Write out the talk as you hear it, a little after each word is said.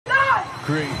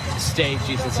group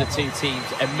stages as the two teams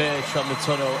emerge from the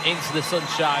tunnel into the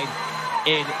sunshine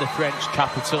in the French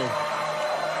capital.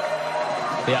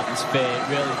 The atmosphere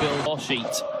really built a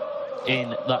sheet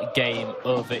in that game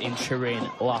over in Turin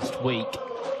last week.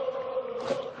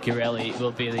 Girelli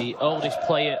will be the oldest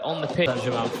player on the pitch.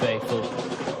 Saint-Germain faithful.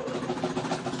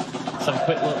 Let's have a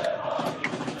quick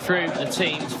look through the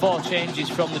teams. 4 changes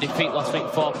from the defeat last week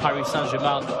for Paris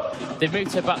Saint-Germain. They've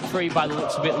moved to back 3 by the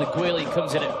looks of it. Liguili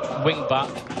comes in at wing back.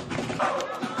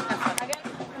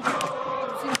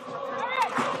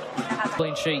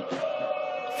 Clean sheet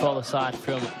for the side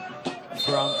from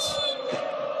France.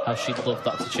 How she'd love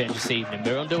that to change this evening.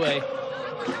 We're underway.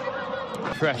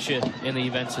 Pressure in the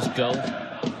Juventus goal.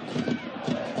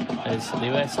 As the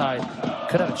away side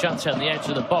could have a chance on the edge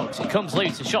of the box. It comes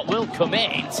loose. The shot will come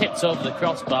in. Tipped over the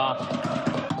crossbar.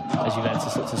 As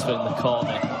Juventus look to swing the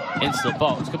corner into the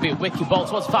box. Could be a wicked ball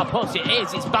towards the far post. It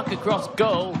is. It's back across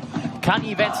goal. Can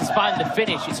Juventus find the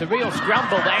finish? It's a real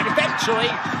scramble there. And eventually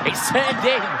it's turned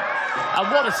in.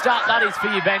 And what a start that is for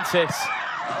Juventus.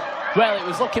 Well, it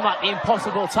was looking like the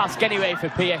impossible task anyway for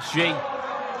PSG.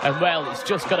 And well, it's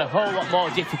just got a whole lot more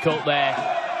difficult there.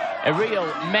 A real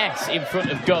mess in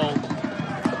front of goal.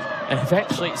 And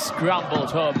eventually it's scrambled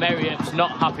home. Meriam's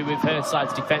not happy with her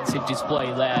side's defensive display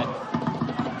there.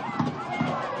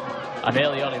 And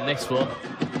early on in this one,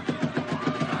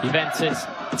 Juventus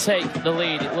take the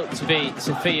lead. It looked to be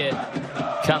Sofia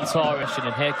Cantorish.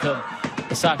 And here come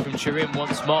the side from Turin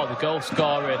once more. The goal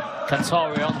scorer,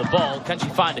 Cantori on the ball. Can she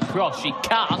find a cross? She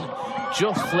can.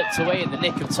 Just flicked away in the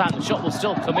nick of time. The shot will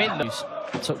still come in.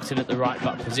 Tucked in at the right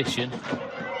back position.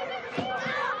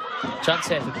 Chance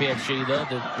here for PSG though.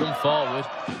 The run forward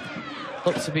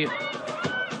looks to be,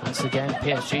 once again,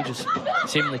 PSG just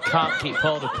seemingly can't keep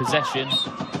hold of possession.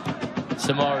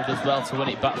 Samora does well to win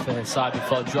it back for her side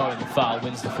before drawing the foul,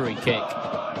 wins the free kick.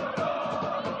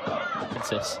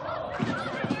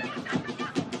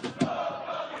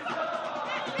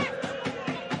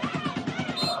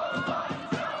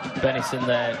 Benison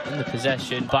there in the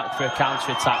possession, back for a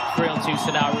counter-attack. 3-on-2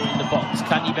 scenario in the box.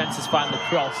 Can Juventus find the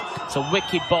cross? It's a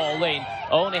wicked ball in,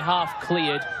 only half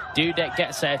cleared. Dudek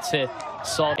gets there to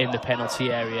sort in the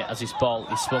penalty area as this ball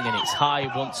is swung in. It's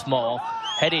high once more,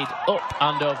 headed up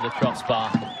and over the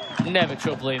crossbar. Never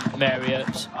troubling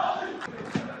Mariups.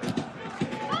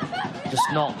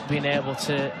 Just not being able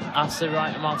to ask the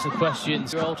right amount of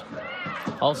questions.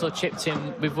 Also chipped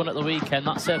in with one at the weekend.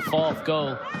 That's her 4th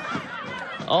goal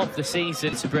of the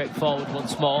season to break forward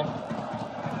once more.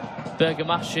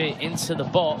 Bergamaschi into the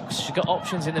box. She's got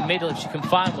options in the middle if she can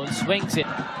find one. Swings it.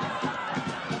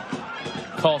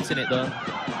 Caught in it though.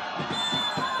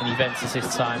 And Juventus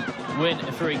this time win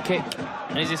a free kick.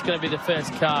 And is this going to be the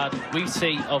first card we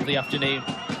see of the afternoon?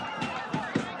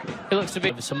 It looks to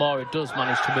be. Samora does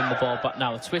manage to win the ball back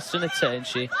now. A twist and a turn.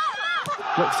 She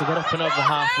looks to get up and over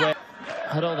halfway.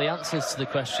 Had all the answers to the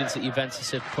questions that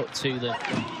Juventus have put to them.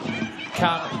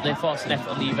 Can they force an effort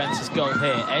on the Juventus goal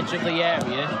here? Edge of the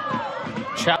area.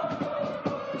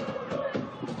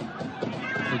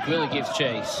 Liguili gives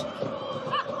chase.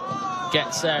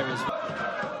 Gets there as well.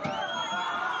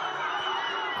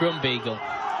 Grumbeagle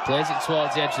plays it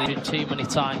towards the edge of the too many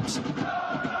times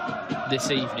this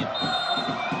evening.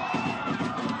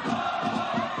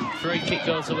 Free kick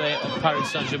goes away on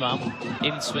Paris Saint-Germain.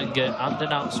 In-swinger and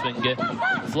an out-swinger.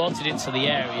 Floated into the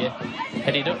area.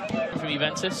 Headed up from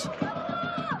Juventus.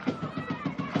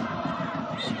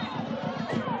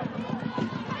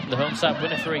 The home side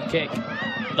win a free kick.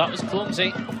 That was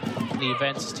clumsy. The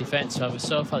Juventus defence, however,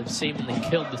 so far they've seemingly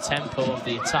killed the tempo of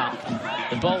the attack.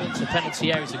 The ball into the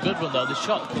penalty area is a good one though. The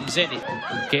shot comes in.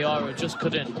 Guerrero just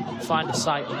couldn't find a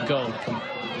sight on goal.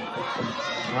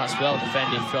 And that's well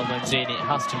defended from Lenzini, it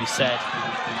has to be said.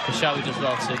 Kashawi does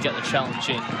well to get the challenge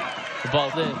in. The ball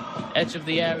the edge of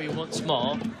the area once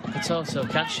more. Katoto,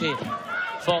 can she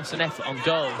force an effort on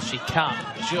goal? She can,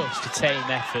 just a tame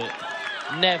effort.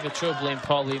 Never troubling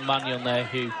Pauline Magnon there,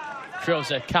 who throws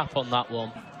her cap on that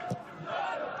one.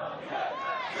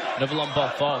 Another long ball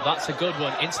forward, that's a good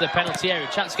one. Into the penalty area,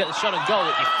 chance to get the shot on goal,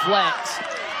 it deflects.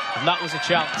 And that was a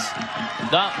chance.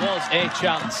 That was a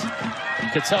chance.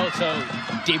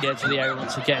 Katoto, deep edge of the area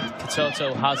once again.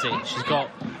 Katoto has it. She's got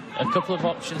a couple of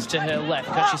options to her left.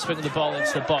 Can she swing the ball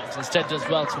into the box? Instead does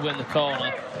well to win the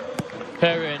corner.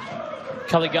 Her and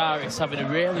Caligaris having a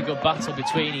really good battle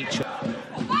between each other.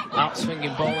 Out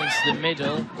swinging ball into the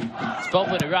middle. It's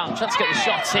bobbling around, trying to get the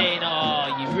shot in. Oh,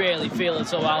 you really feel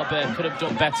as though Albert could have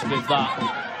done better with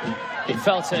that. It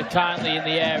fell to her kindly in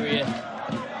the area.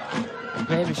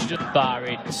 Maybe she just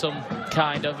barring some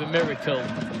kind of a miracle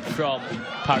from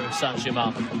Paris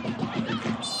Saint-Germain.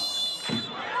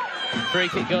 Free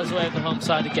kick goes away on the home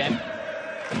side again.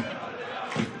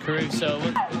 Caruso.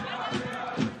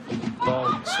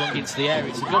 Ball swung into the area.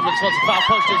 It's a good one towards the far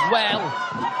post as well.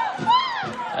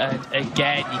 And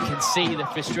again, you can see the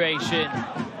frustration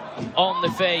on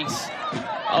the face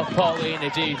of Paulina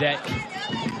Dudek.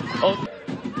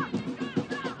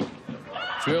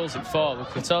 Drills it forward.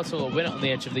 Katoto will win it on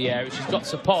the edge of the area. She's got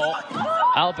support.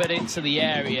 Albert into the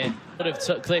area. Would have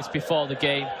took this before the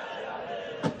game.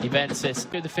 Juventus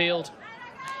through the field.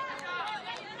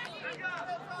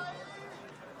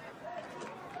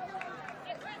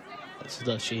 It's as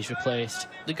though she's replaced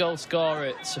the goal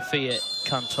scorer, Sofia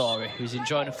Cantori, who's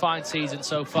enjoying a fine season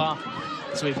so far.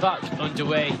 So we're back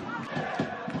underway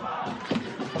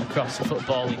across the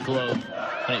footballing globe.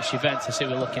 And it's Juventus who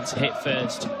we're looking to hit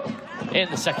first in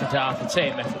the second half. A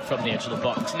team effort from the edge of the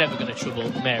box. Never going to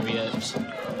trouble Mary Earps.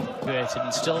 Created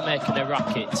and still making a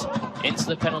racket. Into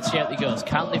the penalty area he goes.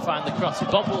 Can they find the cross?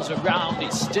 It bobbles around.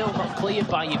 It's still not cleared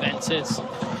by Juventus.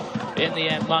 In the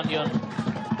end, Magnon,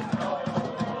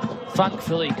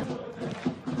 thankfully,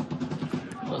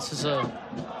 looks as though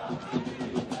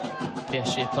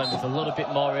PSG are playing with a little bit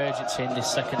more urgency in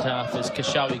this second half as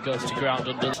Kashawi goes to ground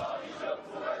under,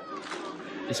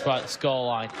 despite the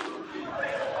scoreline.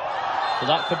 But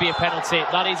that could be a penalty.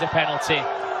 That is a penalty.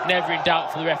 Never in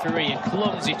doubt for the referee. A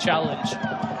clumsy challenge.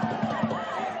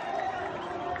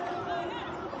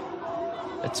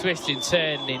 A twisting,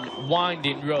 turning,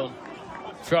 winding run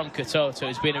from Katoto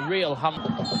has been a real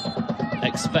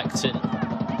expectant.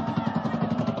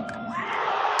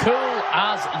 Cool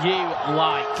as you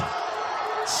like.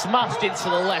 Smashed into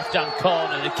the left-hand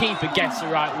corner. The keeper gets the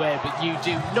right way, but you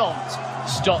do not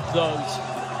stop those.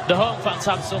 The home fans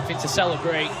have something to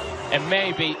celebrate, and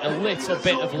maybe a little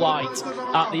bit of light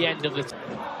at the end of the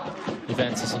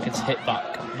Juventus looking to hit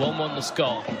back. 1-1 the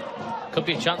score. Could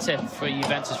be a chance here for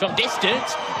Juventus from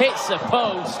distance. Hits the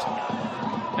post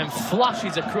and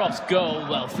flashes across goal.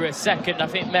 Well, for a second, I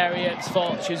think Mary Earps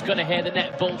thought she was going to hear the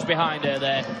net bulge behind her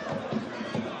there.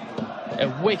 A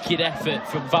wicked effort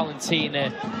from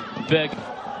Valentina Berg.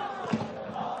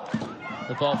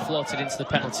 The ball floated into the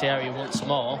penalty area once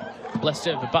more.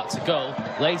 Leicester back to goal,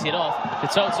 lays it off.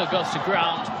 Katoto goes to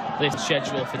ground. This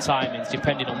schedule for timings,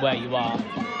 depending on where you are.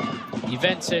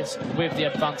 Juventus with the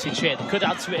advantage here. They could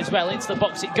add to it as well. Into the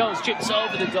box it goes, chips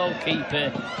over the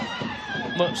goalkeeper.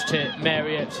 Much to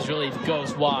Mary Earps' relief,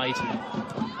 goes wide.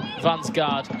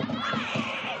 Vansgaard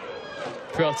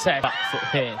protect back foot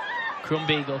here.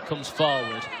 Krumbiegel comes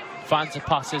forward, finds a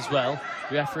pass as well.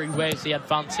 Referee waves the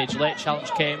advantage. Late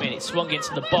challenge came in. It swung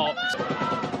into the box.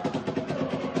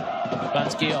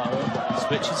 Vansgioro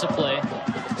switches the play.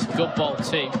 It's a good ball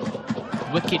too.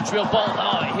 Wicked drill ball.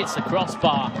 Oh, it hits the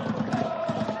crossbar.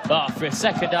 Oh, for a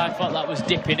second I thought that was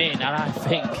dipping in, and I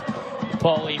think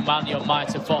Pauline Magnon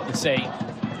might have thought the same.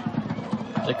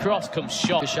 The cross comes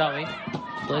short. Kashawi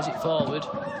plays it forward.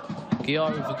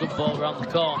 Giora with a good ball around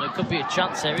the corner. Could be a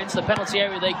chance here. Into the penalty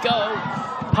area they go.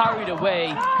 Parried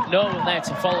away. No one there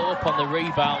to follow up on the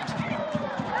rebound.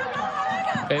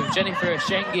 Jennifer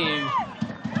Oshengi,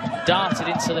 who darted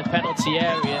into the penalty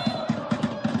area,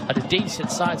 had a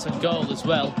decent sight on goal as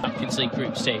well. Champions League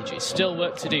group stage. It's still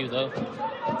work to do though.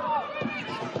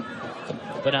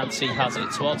 But Nancy has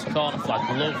it towards the corner flag.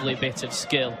 Lovely bit of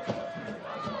skill.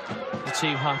 You're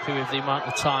too happy with the amount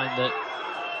of time that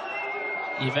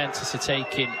Juventus are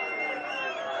taking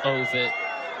over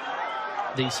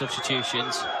these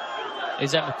substitutions.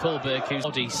 Is Emma Kullberg, who's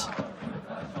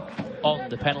on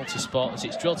the penalty spot as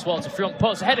it's drilled towards the front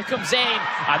post. The header comes in,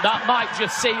 and that might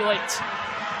just seal it.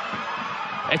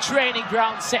 A training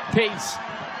ground set piece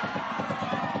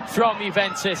from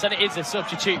Juventus, and it is a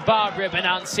substitute. Barbara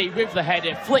Benansi with the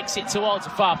header, flicks it towards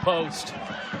the far post.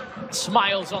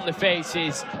 Smiles on the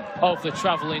faces of the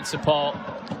travelling support.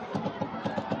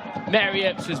 Mary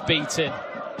Earps was beaten,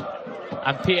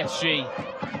 and PSG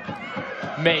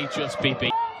may just be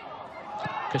beaten.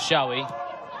 Kashawi.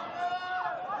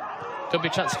 Could be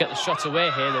a chance to get the shot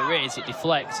away here. There is, it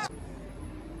deflects.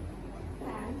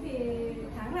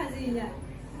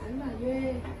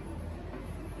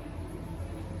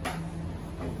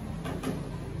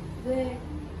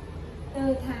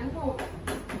 Từ tháng 1